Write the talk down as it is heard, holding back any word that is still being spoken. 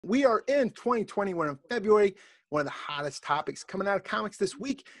We are in 2020. We're in February. One of the hottest topics coming out of comics this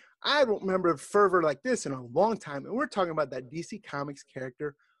week. I don't remember a fervor like this in a long time. And we're talking about that DC Comics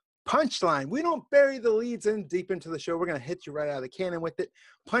character, Punchline. We don't bury the leads in deep into the show. We're going to hit you right out of the cannon with it.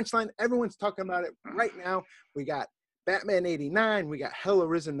 Punchline, everyone's talking about it right now. We got Batman 89. We got Hell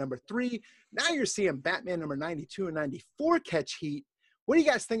Arisen #3. Now you're seeing Batman number 92 and 94 catch heat. What do you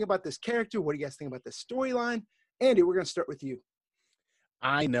guys think about this character? What do you guys think about this storyline? Andy, we're going to start with you.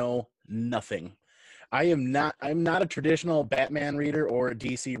 I know nothing. I'm not a traditional Batman reader or a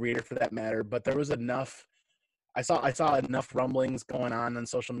DC reader for that matter, but there was enough. I saw enough rumblings going on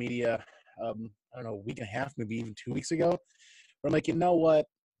social media. I don't know, a week and a half, maybe even 2 weeks ago. Where I'm like, you know what?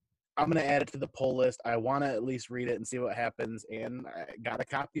 I'm gonna add it to the pull list. I want to at least read it and see what happens. And I got a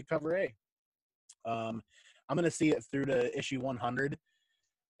copy of Cover A. I'm gonna see it through to issue 100.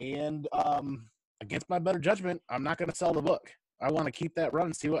 And against my better judgment, I'm not gonna sell the book. I want to keep that run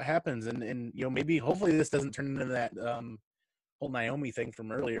and see what happens. And maybe hopefully this doesn't turn into that whole Naomi thing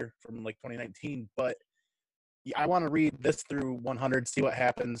from earlier, from like 2019. But I want to read this through 100, see what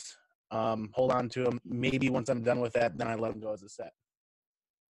happens, hold on to them. Maybe once I'm done with that, then I let them go as a set.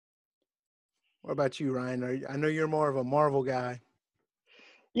 What about you, Ryan? I know you're more of a Marvel guy.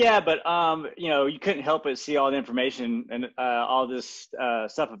 Yeah, but you couldn't help but see all the information and all this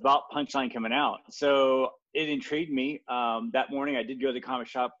stuff about Punchline coming out. So it intrigued me. That morning, I did go to the comic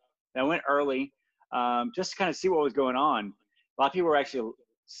shop. And I went early just to kind of see what was going on. A lot of people were actually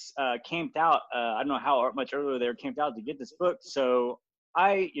camped out. I don't know how much earlier they were camped out to get this book. So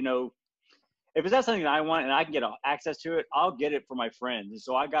if it's not something that I want and I can get access to it, I'll get it for my friends.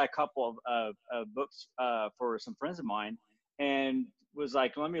 So I got a couple of books for some friends of mine, and was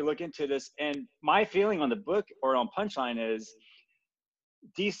like, let me look into this. And my feeling on the book or on Punchline is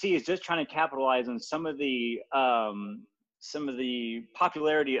DC is just trying to capitalize on some of the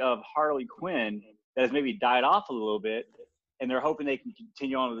popularity of Harley Quinn that has maybe died off a little bit, and they're hoping they can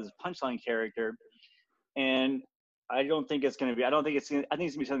continue on with this Punchline character. And I don't think it's going to be. I think it's going to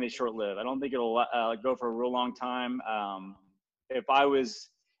be something that's short-lived. I don't think it'll go for a real long time. If I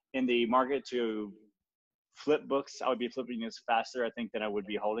was in the market to flip books, I would be flipping this faster, I think, than I would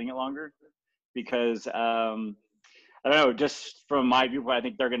be holding it longer, because I don't know, just from my viewpoint, I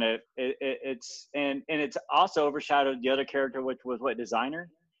think they're gonna it's also overshadowed the other character, which was Designer.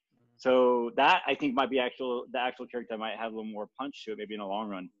 So that I think might be the actual character that might have a little more punch to it, maybe in the long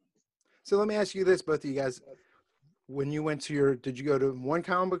run. So let me ask you this, both of you guys. When you went to did you go to one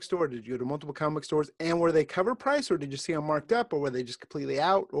comic book store? Did you go to multiple comic book stores? And were they cover price, or did you see them marked up, or were they just completely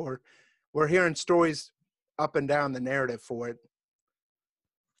out? Or we're hearing stories up and down the narrative for it.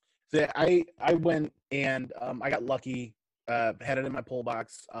 So I went and I got lucky, had it in my pull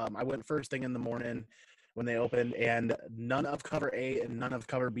box. I went first thing in the morning when they opened, and none of Cover A and none of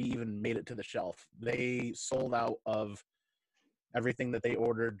Cover B even made it to the shelf. They sold out of everything that they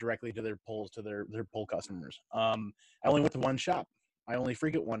ordered directly to their polls, to their poll customers. I only went to one shop. I only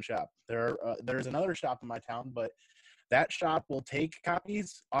frequent one shop. There's another shop in my town, but that shop will take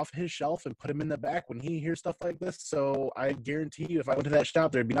copies off his shelf and put them in the back when he hears stuff like this. So I guarantee you, if I went to that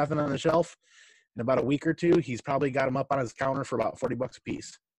shop, there'd be nothing on the shelf. In about a week or two, he's probably got them up on his counter for about $40 a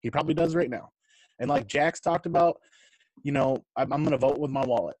piece. He probably does right now. And like Jack's talked about, I'm going to vote with my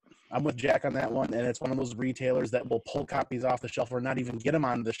wallet. I'm with Jack on that one. And it's one of those retailers that will pull copies off the shelf or not even get them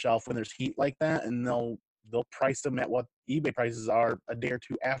on the shelf when there's heat like that. And they'll price them at what eBay prices are a day or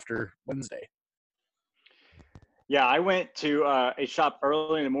two after Wednesday. Yeah, I went to a shop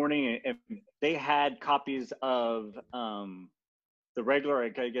early in the morning, and they had copies of the regular,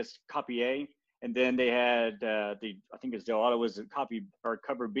 I guess, copy A, and then they had I think it's Del Auto was a copy or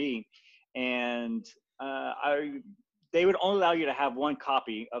Cover B, and they would only allow you to have one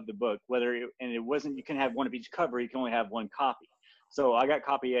copy of the book, you can have one of each cover, you can only have one copy. So I got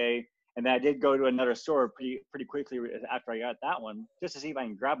copy A, and then I did go to another store pretty quickly after I got that one, just to see if I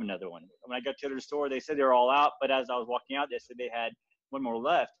can grab another one. When I got to the store, they said they were all out, but as I was walking out, they said they had one more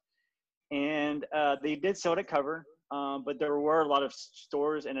left. And they did sell it at Cover, but there were a lot of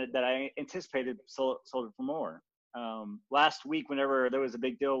stores in it that I anticipated sold it for more. Last week, whenever there was a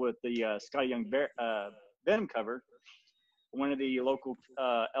big deal with the Scotty Young Venom cover, one of the local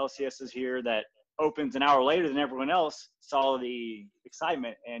LCSs here that opens an hour later than everyone else saw the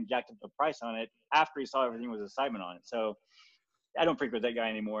excitement and jacked up the price on it after he saw everything was excitement on it. So I don't frequent that guy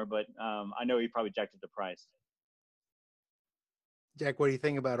anymore, but I know he probably jacked up the price. Jack, what do you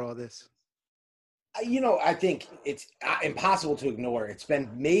think about all this? I think it's impossible to ignore. It's been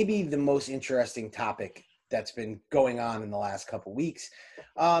maybe the most interesting topic that's been going on in the last couple weeks.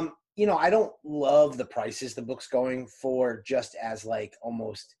 I don't love the prices the book's going for, just as like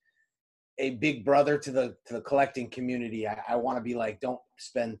almost a big brother to the collecting community. I want to be like, don't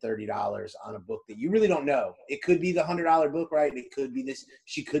spend $30 on a book that you really don't know. It could be the $100 book, right? It could be this.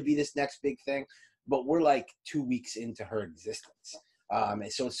 She could be this next big thing, but we're like 2 weeks into her existence.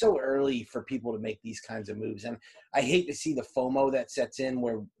 And so it's so early for people to make these kinds of moves. And I hate to see the FOMO that sets in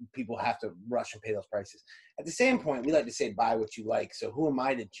where people have to rush and pay those prices. At the same point, we like to say, buy what you like. So who am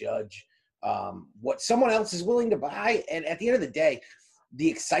I to judge what someone else is willing to buy? And at the end of the day, the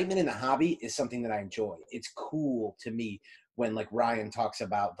excitement in the hobby is something that I enjoy. It's cool to me when like Ryan talks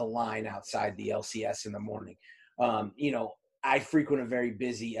about the line outside the LCS in the morning. I frequent a very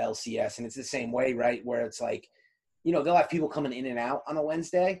busy LCS, and it's the same way, right? Where it's like, they'll have people coming in and out on a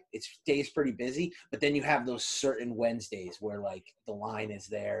Wednesday. It stays pretty busy, but then you have those certain Wednesdays where like the line is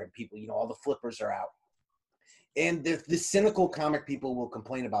there and people, all the flippers are out. And the cynical comic people will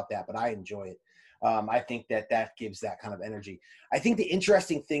complain about that, but I enjoy it. I think that gives that kind of energy. I think the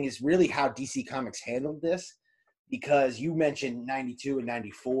interesting thing is really how DC Comics handled this, because you mentioned 92 and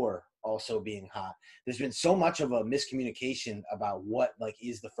 94 also being hot. There's been so much of a miscommunication about what like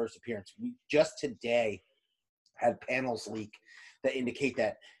is the first appearance. We just today had panels leak that indicate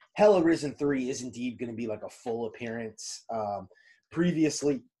that Hell Arisen 3 is indeed going to be like a full appearance.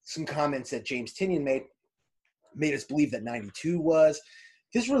 Previously, some comments that James Tynion made us believe that 92 was.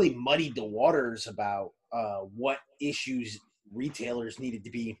 This really muddied the waters about what issues retailers needed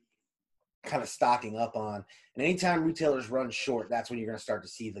to be kind of stocking up on. And anytime retailers run short, that's when you're going to start to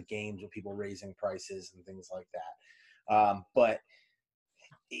see the games with people raising prices and things like that. But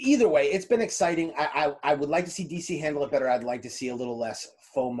either way, it's been exciting. I would like to see DC handle it better. I'd like to see a little less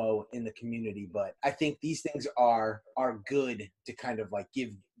FOMO in the community, but I think these things are good to kind of like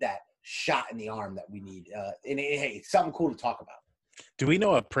give that shot in the arm that we need. And hey, it's something cool to talk about. Do we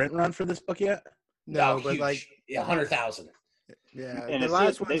know a print run for this book yet? No, Huge. but like 100,000. Yeah, And the it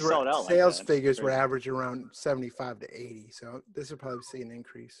last seems- they ones sold were out like sales that. figures were Crazy. average around 75 to 80. So this will probably see an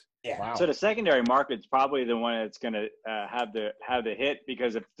increase. Yeah. Wow. So the secondary market's probably the one that's going to have the hit,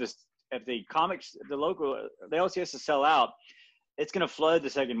 because if the comics, the LCS is sell out, it's going to flood the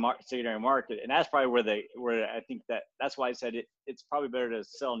secondary market, and that's probably where I think that's why I said it's probably better to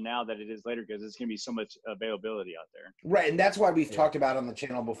sell now than it is later, because there's going to be so much availability out there. Right, and that's why we've talked about on the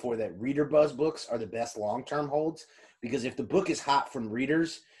channel before that reader buzz books are the best long-term holds, because if the book is hot from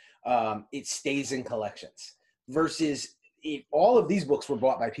readers, it stays in collections. Versus if all of these books were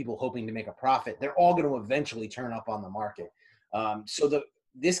bought by people hoping to make a profit, they're all going to eventually turn up on the market. So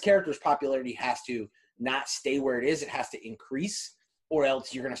this character's popularity has to not stay where it is. It has to increase, or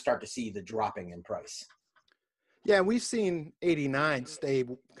else you're going to start to see the dropping in price. Yeah, we've seen 89 stay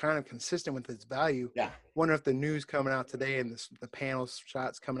kind of consistent with its value. Yeah. Wonder if the news coming out today and the panel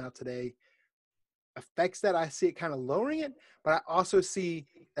shots coming out today affects that. I see it kind of lowering it, but I also see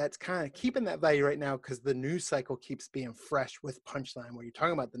that's kind of keeping that value right now because the news cycle keeps being fresh with Punchline, where you're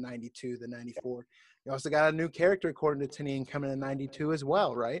talking about the 92, the 94. You also got a new character, according to Tinian, coming in 92 as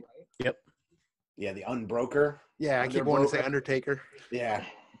well, right? Yep. Yeah, the Unbroker. Yeah, I keep wanting to say Undertaker. Yeah.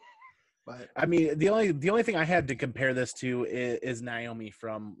 But I mean, the only thing I had to compare this to is Naomi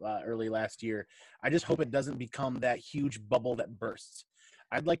from early last year. I just hope it doesn't become that huge bubble that bursts.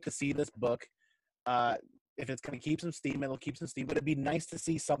 I'd like to see this book. If it's going to keep some steam, it'll keep some steam. But it'd be nice to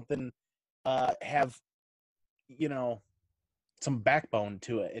see something have, some backbone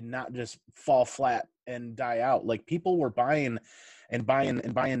to it and not just fall flat and die out. Like, people were buying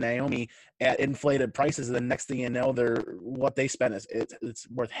Naomi at inflated prices, and the next thing you know, what they spent it's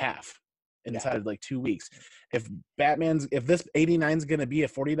worth half inside of like 2 weeks. If this 89 is going to be a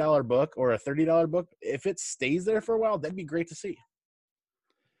 $40 book or a $30 book, if it stays there for a while, that'd be great to see.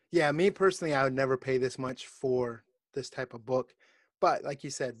 yeah, me personally, I would never pay this much for this type of book. But like you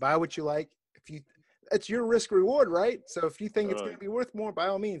said, buy what you like. It's your risk reward, right? So if you think it's going to be worth more, by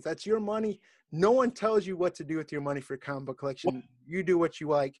all means, that's your money. No one tells you what to do with your money for your comic book collection. You do what you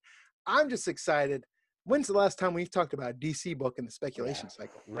like. I'm just excited. When's the last time we've talked about a DC book in the speculation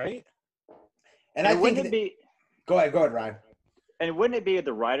cycle? Right? And I think go ahead, Ryan. And wouldn't it be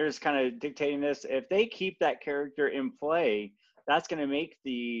the writers kind of dictating this? If they keep that character in play, that's going to make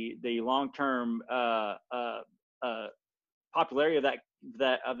the long-term popularity of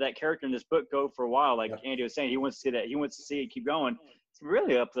that character in this book go for a while. Like Andy was saying, he wants to see that. He wants to see it keep going. It's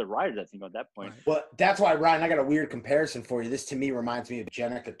really up to the writers, I think, at that point. Well, that's why, Ryan, I got a weird comparison for you. This to me reminds me of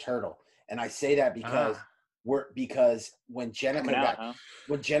Jenica Turtle, and I say that because when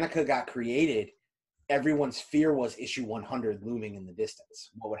Jenica got created, everyone's fear was issue 100 looming in the distance.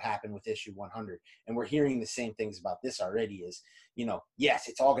 What would happen with issue 100? And we're hearing the same things about this already is, yes,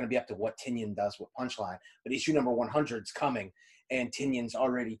 it's all going to be up to what Tinian does with Punchline, but issue number 100 is coming and Tinian's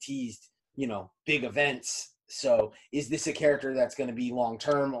already teased, big events. So is this a character that's going to be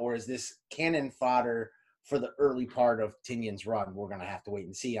long-term, or is this cannon fodder for the early part of Tinian's run? We're going to have to wait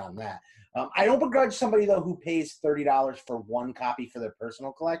and see on that. I don't begrudge somebody, though, who pays $30 for one copy for their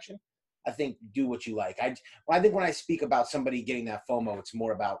personal collection. I think do what you like. I think when I speak about somebody getting that FOMO, it's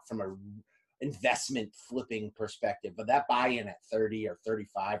more about from a investment flipping perspective. But that buy-in at 30 or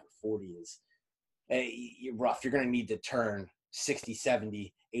 35 or 40 is rough. You're going to need to turn 60,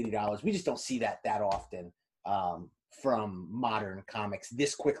 70, $80. We just don't see that often from modern comics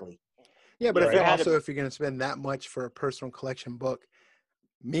this quickly. Yeah, but if you're going to spend that much for a personal collection book,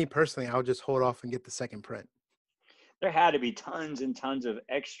 me personally, I'll just hold off and get the second print. There had to be tons and tons of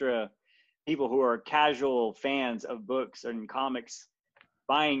extra people who are casual fans of books and comics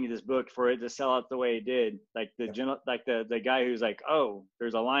buying this book for it to sell out the way it did. Like the guy who's like, oh,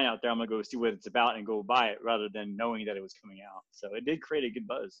 there's a line out there, I'm gonna go see what it's about and go buy it, rather than knowing that it was coming out. So it did create a good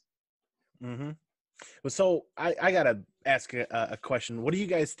buzz. Mm-hmm. Well, so I gotta ask a question. What do you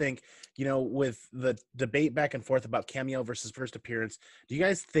guys think? With the debate back and forth about cameo versus first appearance, do you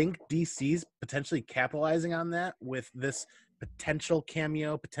guys think DC's potentially capitalizing on that with this potential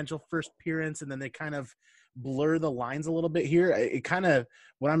cameo, potential first appearance, and then they kind of blur the lines a little bit here? It kind of,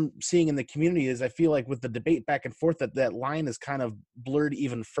 what I'm seeing in the community is I feel like with the debate back and forth that line is kind of blurred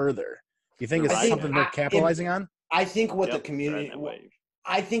even further. Do you think it's something they're capitalizing on? I think what the community.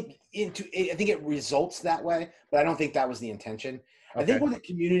 I think it results that way, but I don't think that was the intention. Okay. I think what the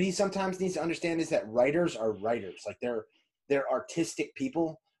community sometimes needs to understand is that writers are writers. Like they're artistic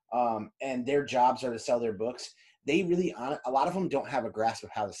people, and their jobs are to sell their books. They really, a lot of them don't have a grasp of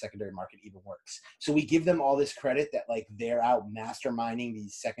how the secondary market even works. So we give them all this credit that like they're out masterminding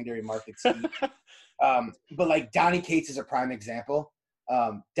these secondary markets. But like Donnie Cates is a prime example.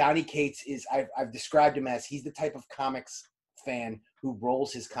 Donnie Cates is, I've described him as, he's the type of comics fan who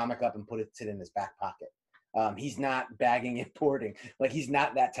rolls his comic up and puts it in his back pocket. He's not bagging and porting. Like, he's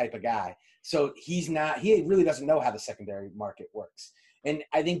not that type of guy. So he really doesn't know how the secondary market works. And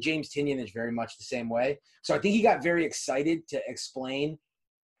I think James Tinian is very much the same way. So I think he got very excited to explain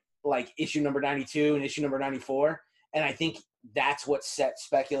like issue number 92 and issue number 94. And I think that's what set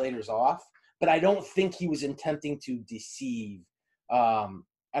speculators off. But I don't think he was attempting to deceive.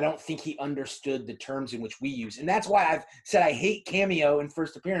 I don't think he understood the terms in which we use. And that's why I've said I hate cameo and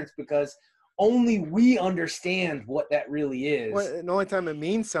first appearance, because only we understand what that really is. Well, the only time it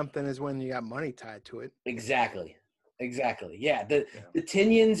means something is when you got money tied to it. Exactly. Yeah. The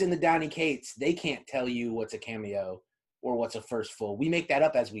Tinians and the Donnie Cates, they can't tell you what's a cameo or what's a first full. We make that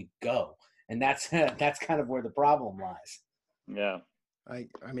up as we go. And that's kind of where the problem lies. Yeah. I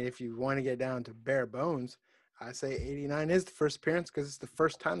mean, if you want to get down to bare bones, I say 89 is the first appearance because it's the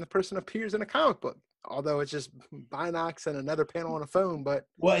first time the person appears in a comic book. Although it's just binocs and another panel on a phone, but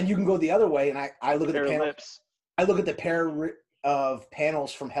and you can go the other way, and I look at the panel. I look at the pair of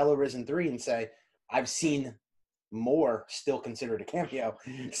panels from Hell Arisen 3 and say, I've seen more still considered a cameo.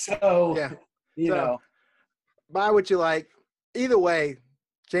 So yeah, you know, buy what you like. Either way,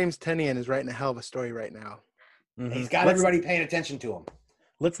 James Tinian is writing a hell of a story right now. Mm-hmm. He's got everybody paying attention to him.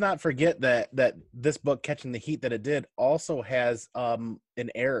 Let's not forget that this book, catching the heat that it did, also has an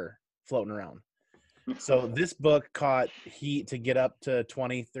error floating around. So this book caught heat to get up to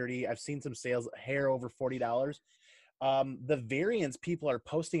 20, 30. I've seen some sales hair over $40. The variants people are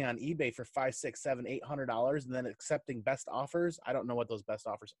posting on eBay for $500, $600, $700, $800, and then accepting best offers. I don't know what those best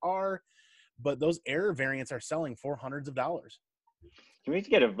offers are, but those error variants are selling for hundreds of dollars. Can we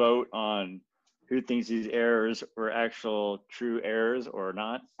get a vote on who thinks these errors were actual true errors or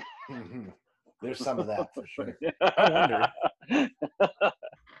not? Mm-hmm. There's some of that for sure.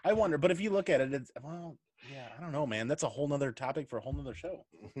 I wonder, but if you look at it, it's, well, yeah, I don't know, man. That's a whole nother topic for a whole nother show.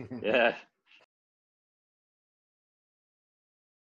 Yeah.